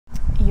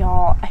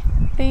y'all, I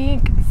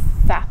think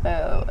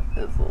Sappho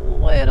is a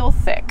little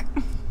sick.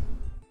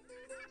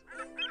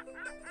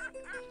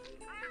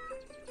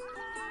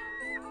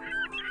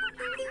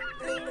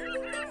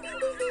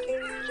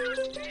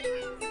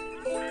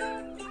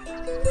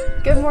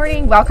 Good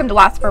morning, welcome to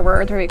Lost for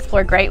Words, where we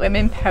explore great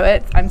women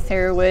poets. I'm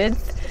Sarah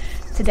Woods.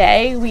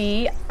 Today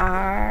we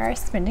are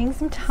spending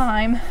some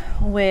time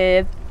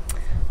with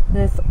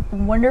this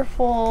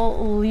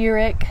wonderful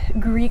lyric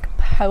Greek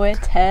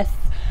poetess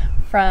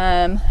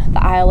from the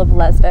Isle of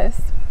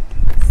Lesbos,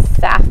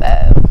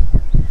 Sappho.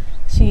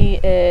 She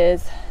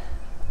is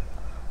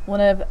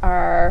one of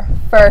our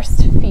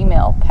first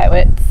female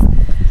poets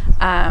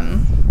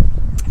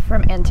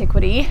from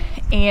antiquity,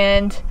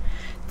 and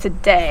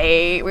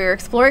today we're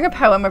exploring a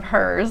poem of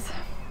hers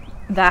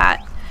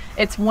that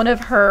it's one of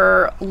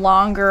her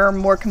longer,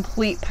 more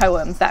complete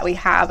poems that we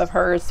have of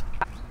hers.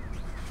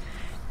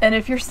 And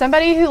if you're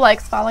somebody who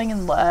likes falling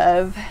in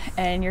love,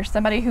 and you're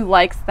somebody who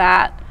likes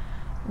that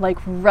like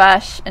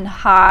rush and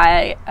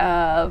high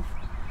of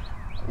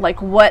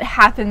like what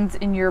happens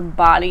in your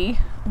body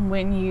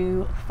when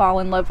you fall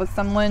in love with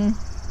someone,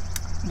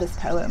 this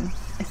poem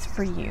is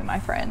for you, my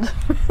friend.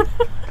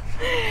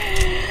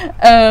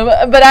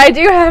 But I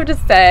do have to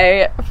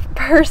say,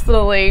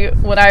 personally,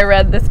 when I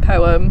read this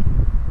poem,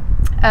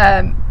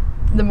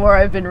 the more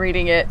I've been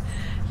reading it,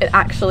 it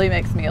actually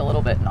makes me a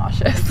little bit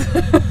nauseous.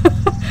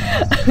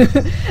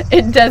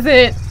 It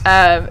doesn't,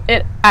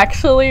 it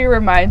actually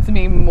reminds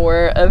me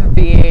more of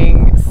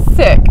being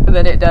sick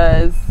than it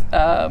does,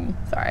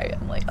 sorry,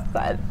 I'm like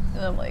outside,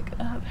 and I'm like,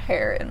 I have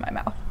hair in my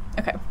mouth.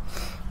 Okay,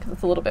 because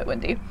it's a little bit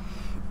windy.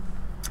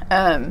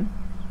 But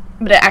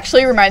it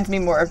actually reminds me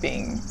more of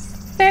being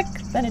sick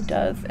than it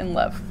does in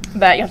love.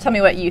 But you'll tell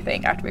me what you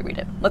think after we read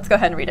it. Let's go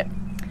ahead and read it.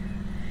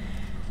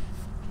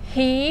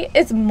 He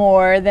is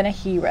more than a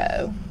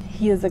hero.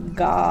 He is a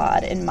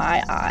god in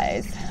my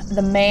eyes,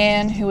 the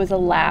man who is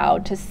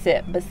allowed to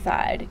sit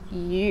beside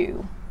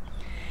you.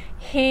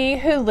 He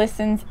who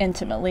listens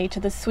intimately to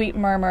the sweet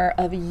murmur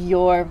of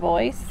your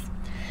voice,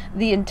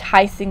 the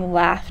enticing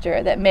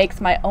laughter that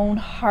makes my own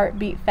heart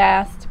beat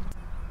fast.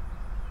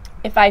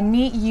 If I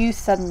meet you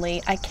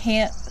suddenly, I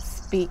can't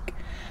speak.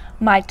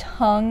 My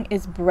tongue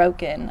is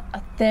broken.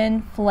 A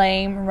thin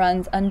flame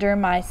runs under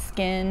my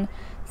skin,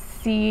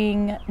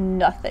 seeing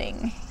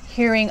nothing.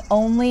 Hearing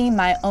only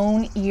my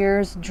own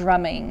ears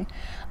drumming,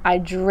 I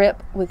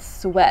drip with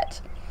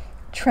sweat.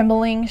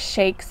 Trembling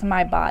shakes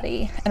my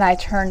body, and I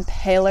turn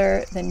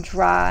paler than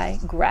dry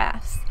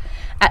grass.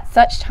 At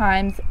such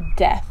times,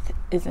 death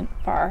isn't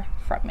far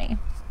from me.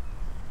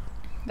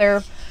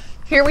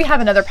 Here we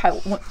have another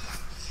poem.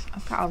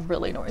 I've got a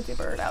really noisy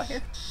bird out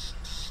here.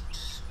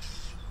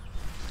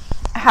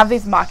 I have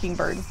these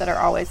mockingbirds that are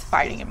always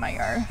fighting in my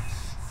yard.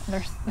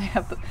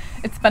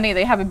 It's funny,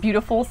 they have a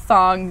beautiful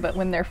song, but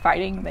when they're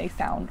fighting, they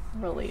sound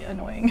really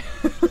annoying.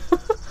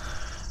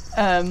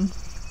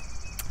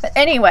 But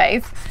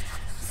anyways,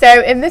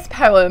 so in this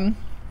poem,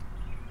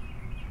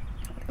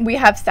 we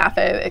have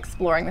Sappho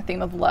exploring the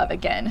theme of love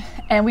again.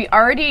 And I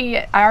already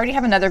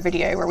have another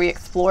video where we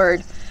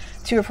explored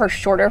two of her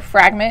shorter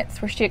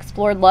fragments where she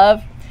explored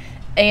love.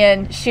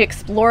 And she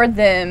explored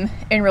them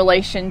in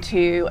relation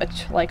to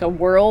like a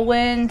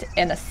whirlwind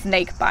and a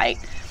snake bite.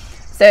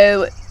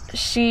 So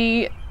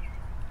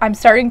I'm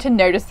starting to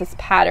notice this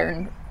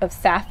pattern of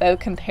Sappho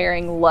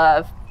comparing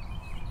love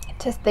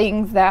to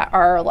things that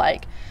are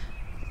like,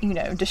 you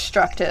know,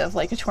 destructive,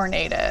 like a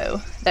tornado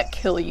that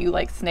kill you,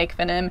 like snake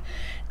venom.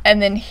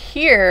 And then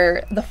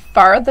here, the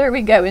farther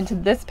we go into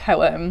this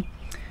poem,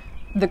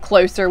 the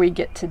closer we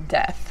get to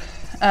death.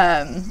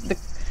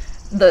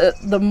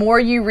 The more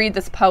you read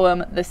this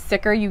poem, the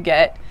sicker you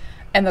get,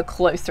 and the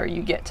closer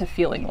you get to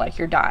feeling like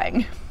you're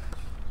dying.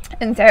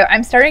 And so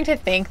I'm starting to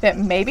think that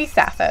maybe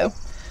Sappho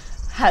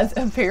has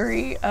a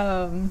very,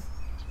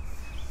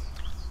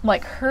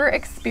 like her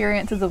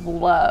experiences of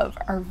love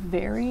are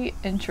very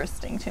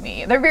interesting to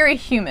me. They're very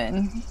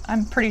human.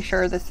 I'm pretty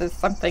sure this is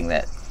something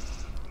that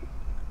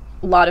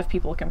a lot of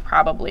people can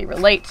probably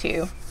relate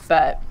to,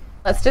 but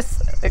let's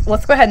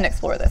go ahead and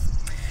explore this.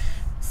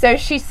 So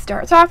she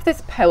starts off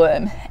this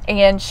poem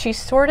and she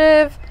sort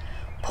of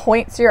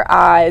points your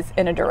eyes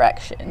in a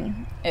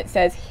direction. It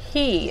says,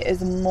 he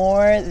is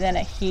more than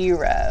a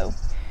hero.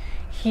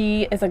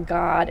 He is a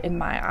god in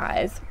my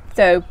eyes.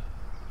 So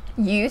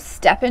you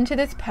step into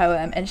this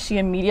poem and she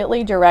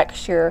immediately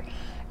directs your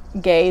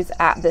gaze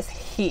at this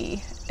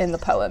he in the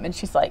poem. And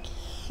she's like,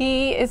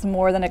 he is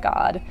more than a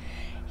god.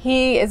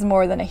 He is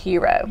more than a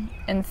hero.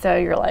 And so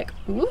you're like,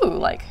 ooh,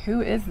 like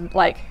who is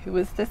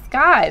this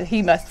guy?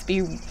 He must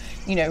be,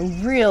 you know,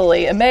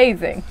 really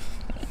amazing.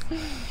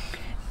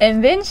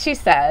 And then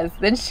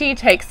she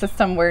takes us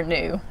somewhere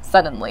new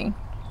suddenly.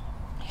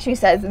 She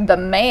says, the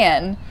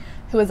man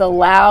who is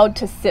allowed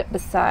to sit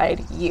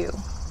beside you.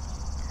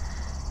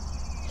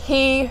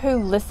 He who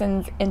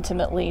listens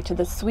intimately to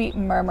the sweet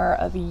murmur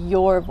of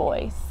your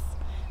voice,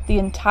 the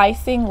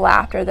enticing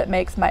laughter that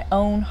makes my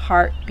own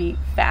heart beat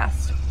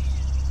fast.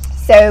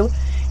 So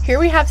here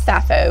we have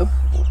Sappho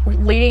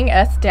leading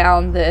us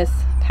down this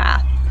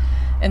path.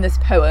 in this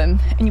poem.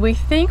 And we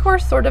think we're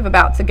sort of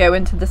about to go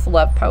into this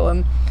love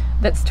poem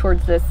that's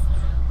towards this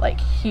like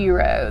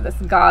hero, this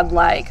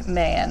godlike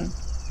man.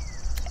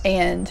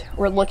 And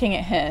we're looking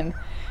at him,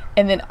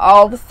 and then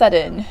all of a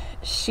sudden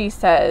she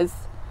says,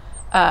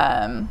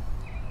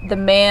 the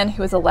man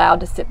who is allowed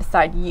to sit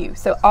beside you.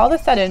 So all of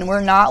a sudden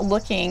we're not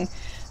looking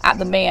at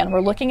the man,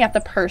 we're looking at the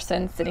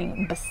person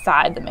sitting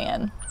beside the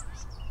man.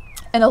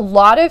 And a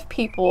lot of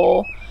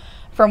people,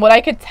 from what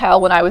I could tell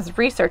when I was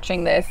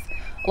researching this,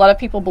 a lot of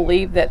people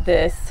believe that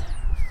this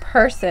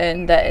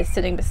person that is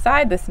sitting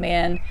beside this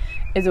man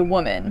is a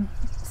woman.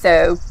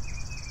 So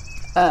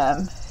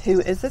who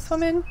is this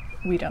woman?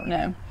 We don't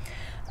know.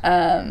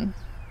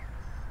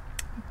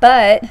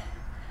 But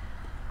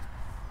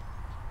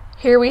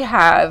here we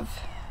have,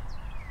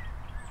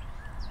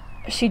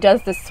 she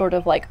does this sort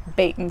of like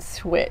bait and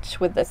switch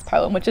with this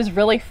poem, which is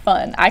really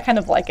fun. I kind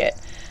of like it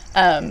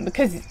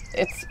because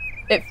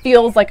it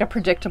feels like a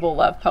predictable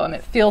love poem.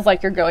 It feels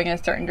like you're going in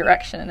a certain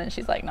direction, and then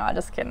she's like, no,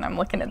 just kidding, I'm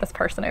looking at this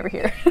person over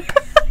here.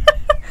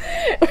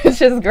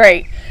 Which is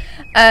great.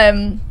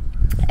 And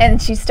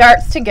she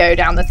starts to go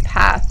down this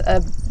path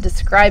of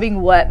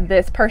describing what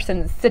this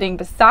person sitting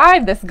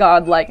beside this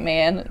godlike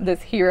man,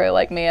 this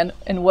hero-like man,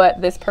 and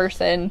what this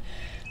person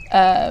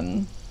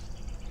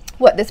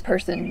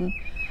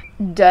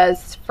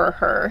does for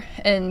her.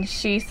 And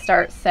she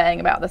starts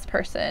saying about this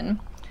person,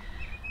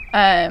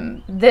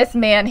 this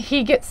man,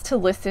 he gets to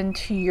listen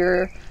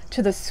to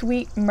the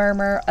sweet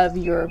murmur of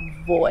your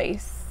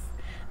voice,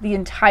 the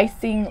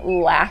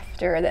enticing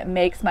laughter that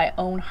makes my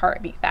own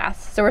heart beat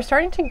fast. So we're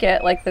starting to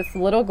get like this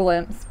little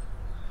glimpse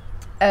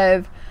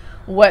of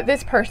what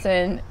this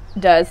person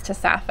does to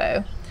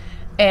Sappho.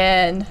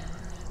 And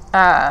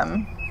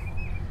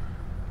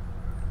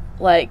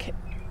like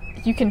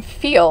you can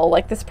feel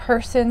like this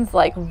person's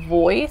like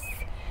voice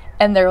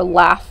and their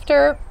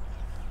laughter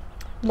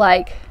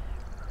like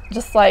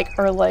just like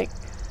or like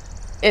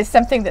is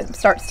something that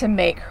starts to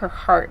make her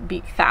heart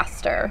beat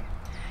faster.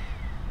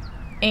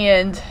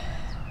 And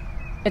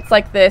it's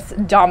like this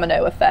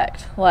domino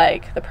effect.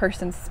 Like the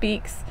person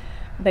speaks,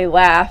 they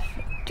laugh,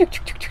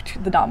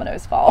 the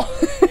dominoes fall.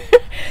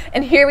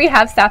 And here we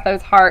have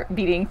Sappho's heart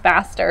beating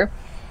faster.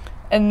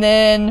 And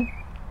then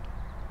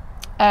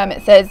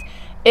it says,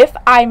 if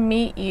I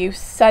meet you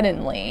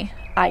suddenly,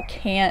 I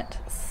can't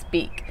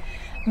speak.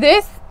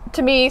 This,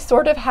 to me,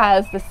 sort of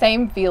has the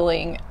same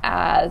feeling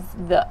as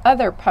the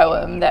other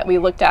poem that we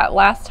looked at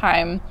last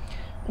time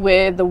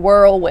with the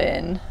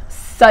whirlwind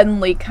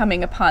suddenly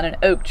coming upon an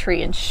oak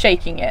tree and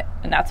shaking it.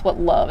 And that's what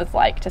love is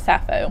like to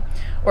Sappho.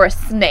 Or a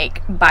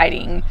snake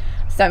biting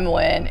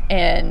someone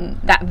and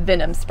that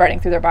venom spreading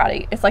through their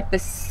body. It's like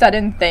this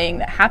sudden thing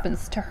that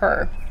happens to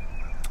her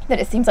that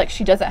it seems like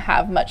she doesn't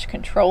have much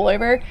control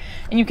over.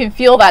 And you can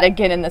feel that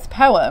again in this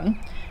poem.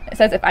 It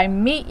says, if I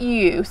meet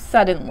you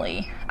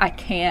suddenly, I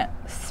can't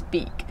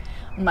speak.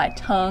 My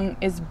tongue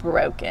is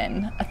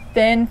broken. A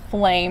thin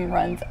flame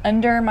runs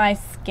under my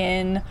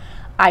skin.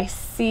 I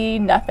see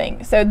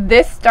nothing. So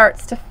this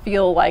starts to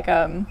feel like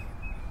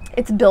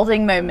it's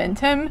building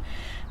momentum.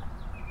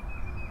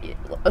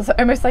 It's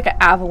almost like an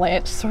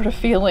avalanche sort of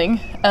feeling.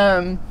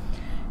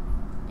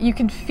 You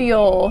can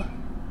feel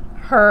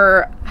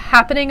her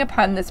happening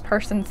upon this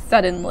person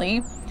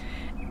suddenly,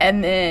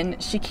 and then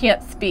she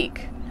can't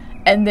speak,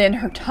 and then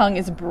her tongue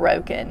is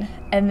broken,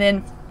 and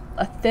then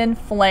a thin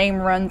flame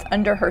runs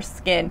under her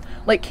skin.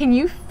 Like, can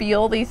you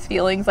feel these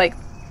feelings? Like,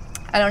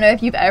 I don't know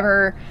if you've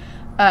ever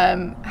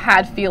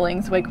had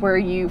feelings like where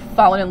you've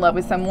fallen in love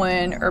with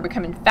someone or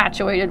become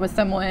infatuated with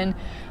someone.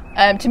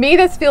 To me,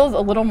 this feels a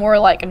little more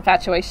like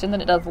infatuation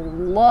than it does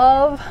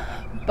love,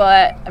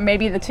 but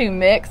maybe the two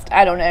mixed,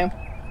 I don't know.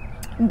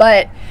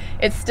 But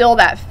it's still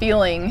that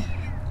feeling,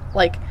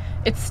 like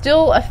it's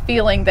still a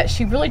feeling that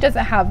she really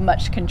doesn't have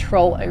much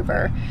control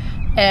over,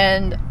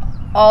 and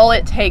all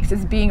it takes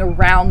is being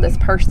around this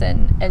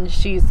person and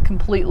she's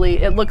completely,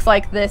 it looks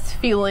like this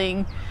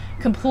feeling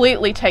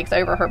completely takes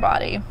over her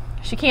body.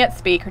 She can't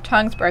speak, her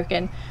tongue's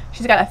broken,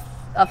 she's got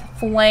a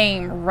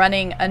flame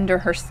running under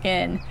her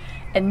skin,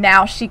 and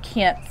now she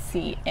can't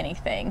see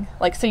anything.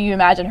 Like, so you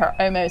imagine her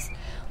almost,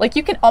 like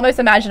you can almost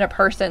imagine a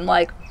person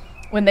like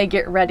when they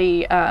get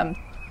ready,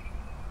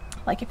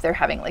 like if they're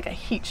having like a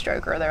heat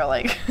stroke or they're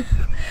like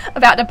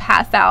about to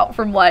pass out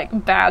from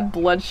like bad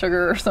blood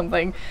sugar or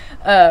something.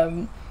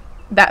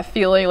 That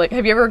feeling, like,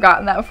 have you ever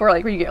gotten that before?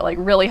 Like where you get like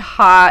really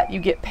hot, you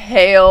get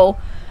pale,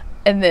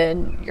 and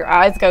then your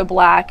eyes go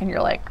black and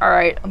you're like, all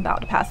right, I'm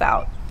about to pass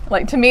out.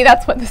 Like, to me,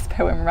 that's what this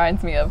poem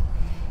reminds me of.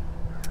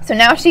 So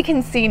now she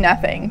can see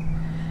nothing.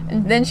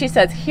 And then she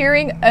says,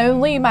 hearing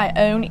only my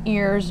own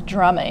ears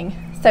drumming.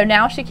 So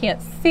now she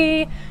can't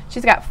see.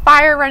 She's got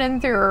fire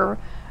running through her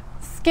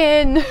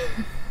skin.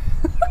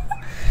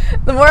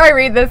 The more I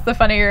read this, the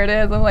funnier it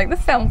is. I'm like,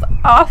 this sounds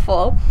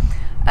awful.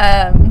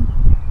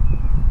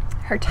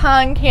 Her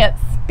tongue can't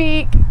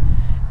speak.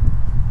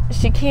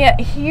 She can't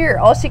hear.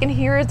 All she can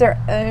hear is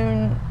her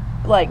own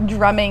like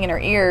drumming in her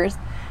ears.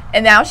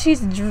 And now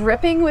she's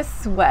dripping with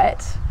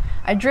sweat.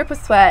 I drip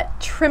with sweat.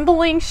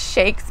 Trembling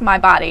shakes my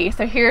body.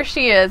 So here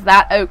she is,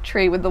 that oak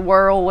tree with the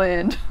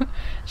whirlwind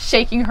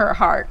shaking her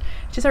heart.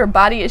 Just her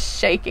body is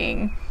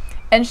shaking,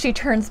 and she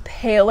turns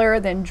paler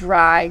than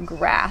dry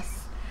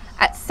grass.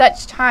 At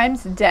such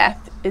times,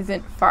 death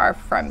isn't far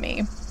from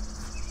me.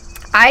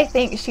 I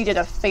think she did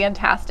a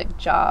fantastic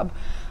job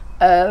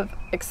of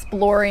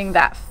exploring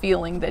that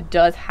feeling that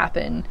does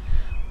happen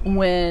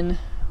when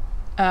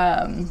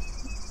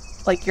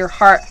like your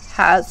heart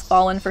has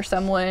fallen for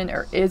someone,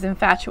 or is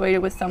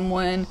infatuated with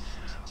someone,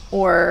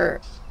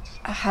 or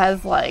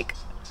has like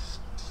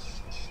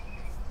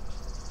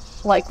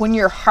when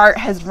your heart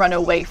has run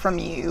away from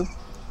you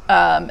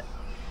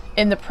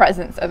in the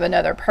presence of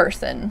another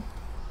person.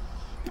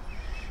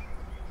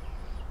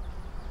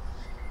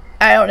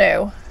 I don't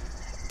know.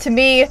 To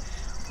me,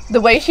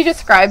 the way she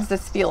describes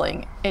this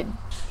feeling,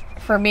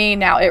 for me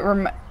now,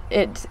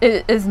 it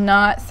is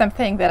not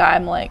something that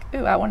I'm like,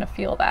 ooh, I want to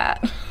feel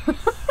that.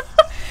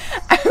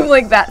 I'm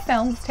like, that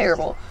sounds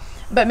terrible.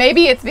 But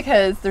maybe it's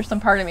because there's some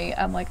part of me,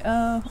 I'm like,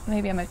 oh,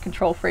 maybe I'm a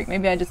control freak.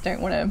 Maybe I just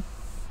don't want to,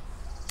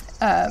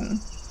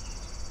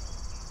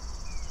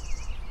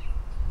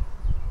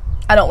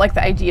 I don't like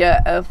the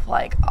idea of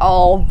like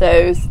all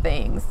those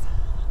things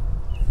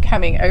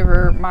coming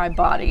over my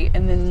body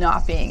and then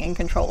not being in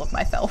control of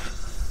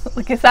myself.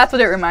 Because that's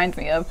what it reminds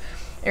me of.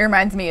 It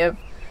reminds me of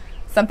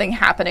something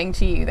happening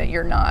to you that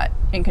you're not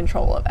in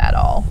control of at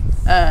all.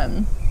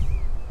 And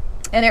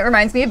it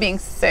reminds me of being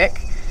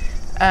sick.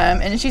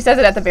 And she says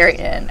it at the very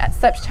end. At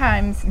such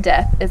times,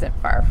 death isn't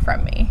far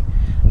from me.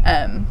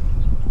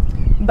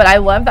 But I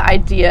love the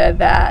idea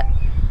that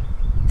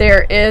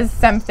there is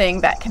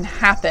something that can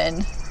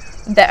happen,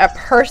 that a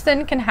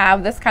person can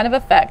have this kind of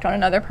effect on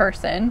another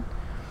person,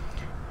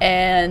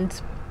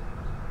 and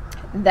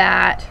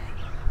that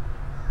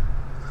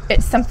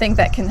it's something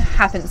that can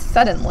happen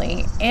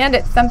suddenly, and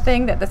it's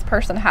something that this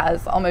person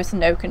has almost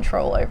no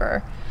control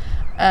over.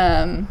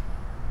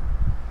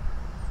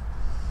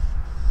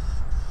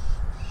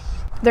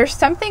 There's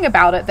something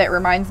about it that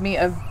reminds me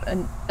of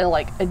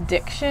like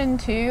addiction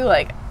too.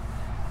 Like,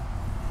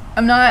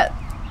 I'm not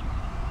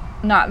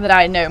that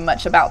I know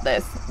much about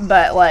this,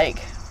 but like,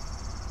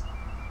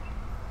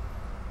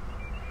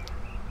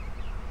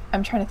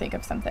 I'm trying to think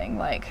of something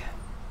like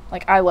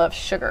I love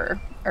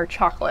sugar or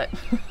chocolate.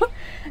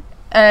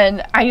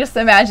 And I just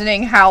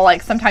imagining how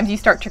like sometimes you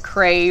start to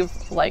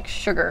crave like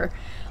sugar.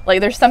 Like,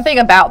 there's something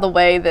about the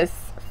way this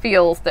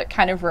feels that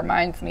kind of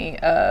reminds me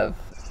of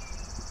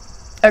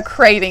a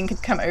craving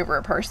could come over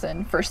a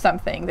person for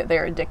something that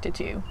they're addicted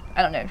to.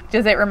 I don't know.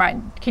 Does it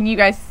can you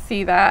guys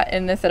see that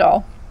in this at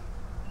all?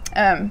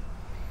 Anyway,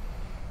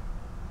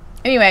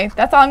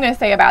 that's all I'm going to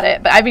say about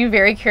it, but I'd be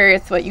very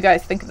curious what you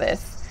guys think of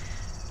this.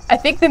 I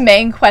think the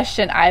main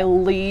question I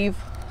leave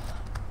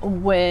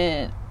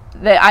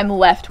that I'm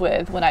left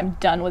with when I'm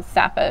done with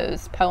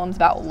Sappho's poems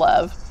about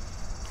love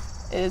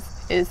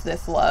is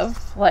this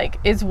love? Like,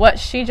 is what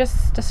she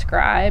just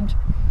described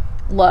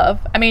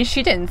love? I mean,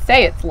 she didn't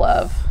say it's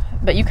love,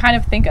 but you kind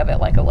of think of it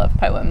like a love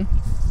poem.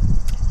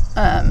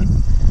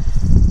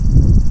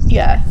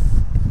 Yeah.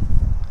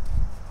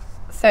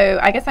 So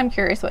I guess I'm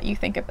curious what you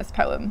think of this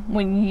poem.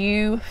 When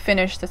you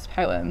finish this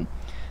poem,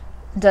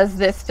 does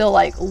this feel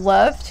like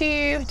love to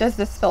you? Does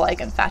this feel like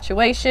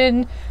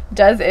infatuation?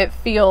 Does it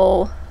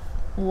feel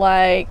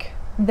like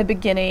the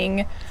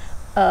beginning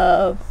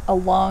of a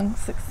long,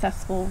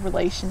 successful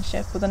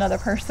relationship with another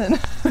person?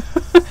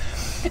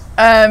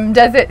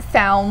 Does it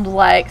sound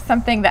like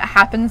something that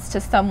happens to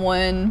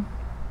someone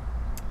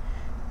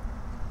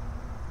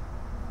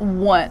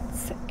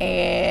once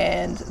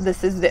and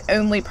this is the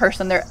only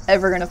person they're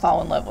ever going to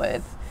fall in love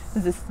with?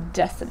 Is this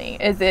destiny?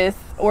 Is this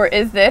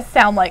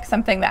sound like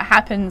something that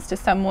happens to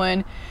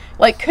someone?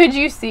 Like, could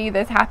you see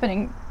this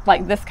happening,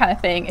 like this kind of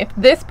thing? If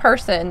this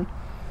person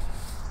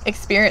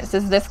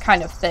experiences this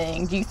kind of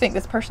thing, do you think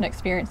this person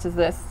experiences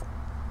this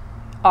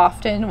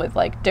often with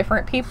like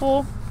different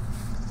people?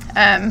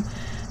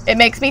 It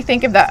makes me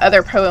think of that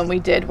other poem we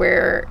did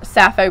where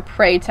Sappho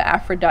prayed to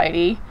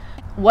Aphrodite.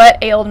 What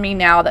ailed me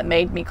now that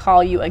made me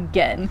call you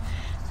again?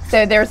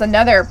 So there's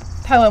another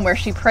poem where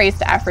she prays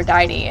to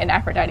Aphrodite, and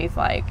Aphrodite's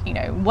like, you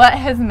know, what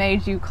has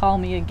made you call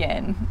me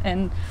again?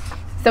 And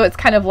so it's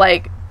kind of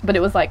like, but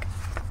it was like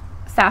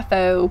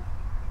Sappho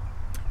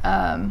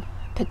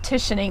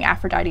petitioning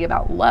Aphrodite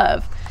about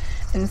love.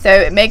 And so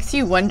it makes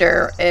you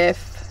wonder it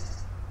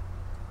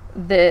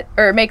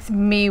makes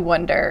me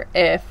wonder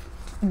if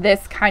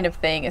this kind of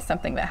thing is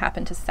something that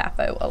happened to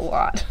Sappho a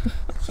lot.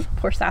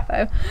 Poor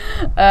Sappho.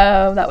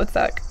 That would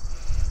suck.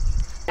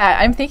 Yeah,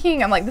 I'm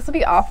like, this would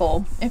be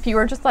awful if you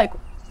were just like,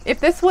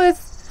 if this was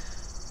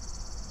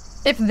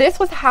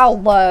how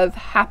love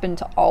happened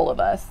to all of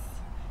us,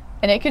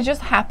 and it could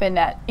just happen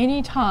at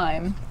any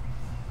time.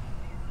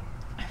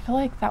 I feel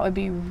like that would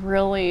be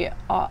really,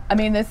 I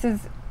mean,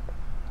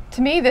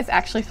 to me, this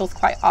actually feels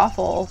quite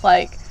awful.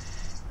 Like,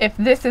 if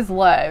this is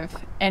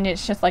love, and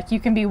it's just like you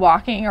can be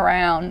walking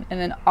around and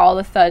then all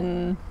of a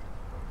sudden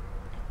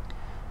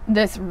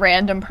this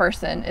random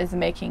person is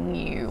making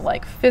you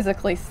like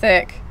physically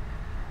sick,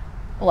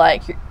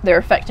 like they're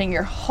affecting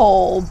your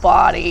whole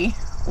body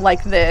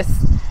like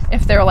this.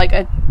 If they're like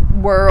a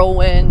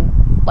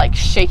whirlwind, like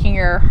shaking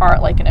your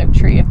heart like an oak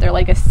tree. If they're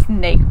like a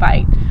snake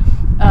bite,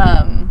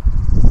 I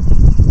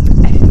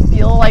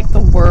feel like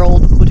the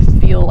world would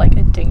feel like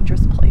a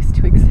dangerous place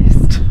to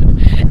exist.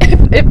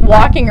 if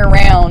walking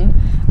around,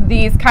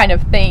 these kind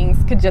of things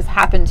could just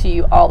happen to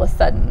you all of a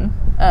sudden.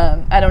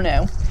 I don't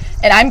know.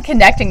 And I'm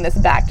connecting this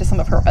back to some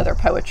of her other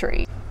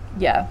poetry.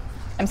 Yeah,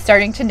 I'm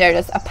starting to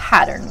notice a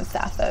pattern with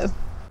Sappho.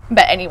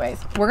 But anyways,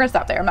 we're going to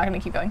stop there. I'm not going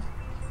to keep going.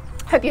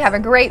 Hope you have a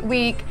great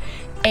week.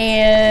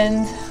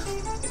 And I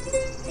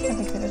can't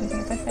think of anything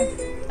else I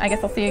say. I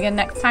guess I'll see you again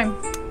next time.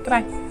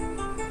 Goodbye.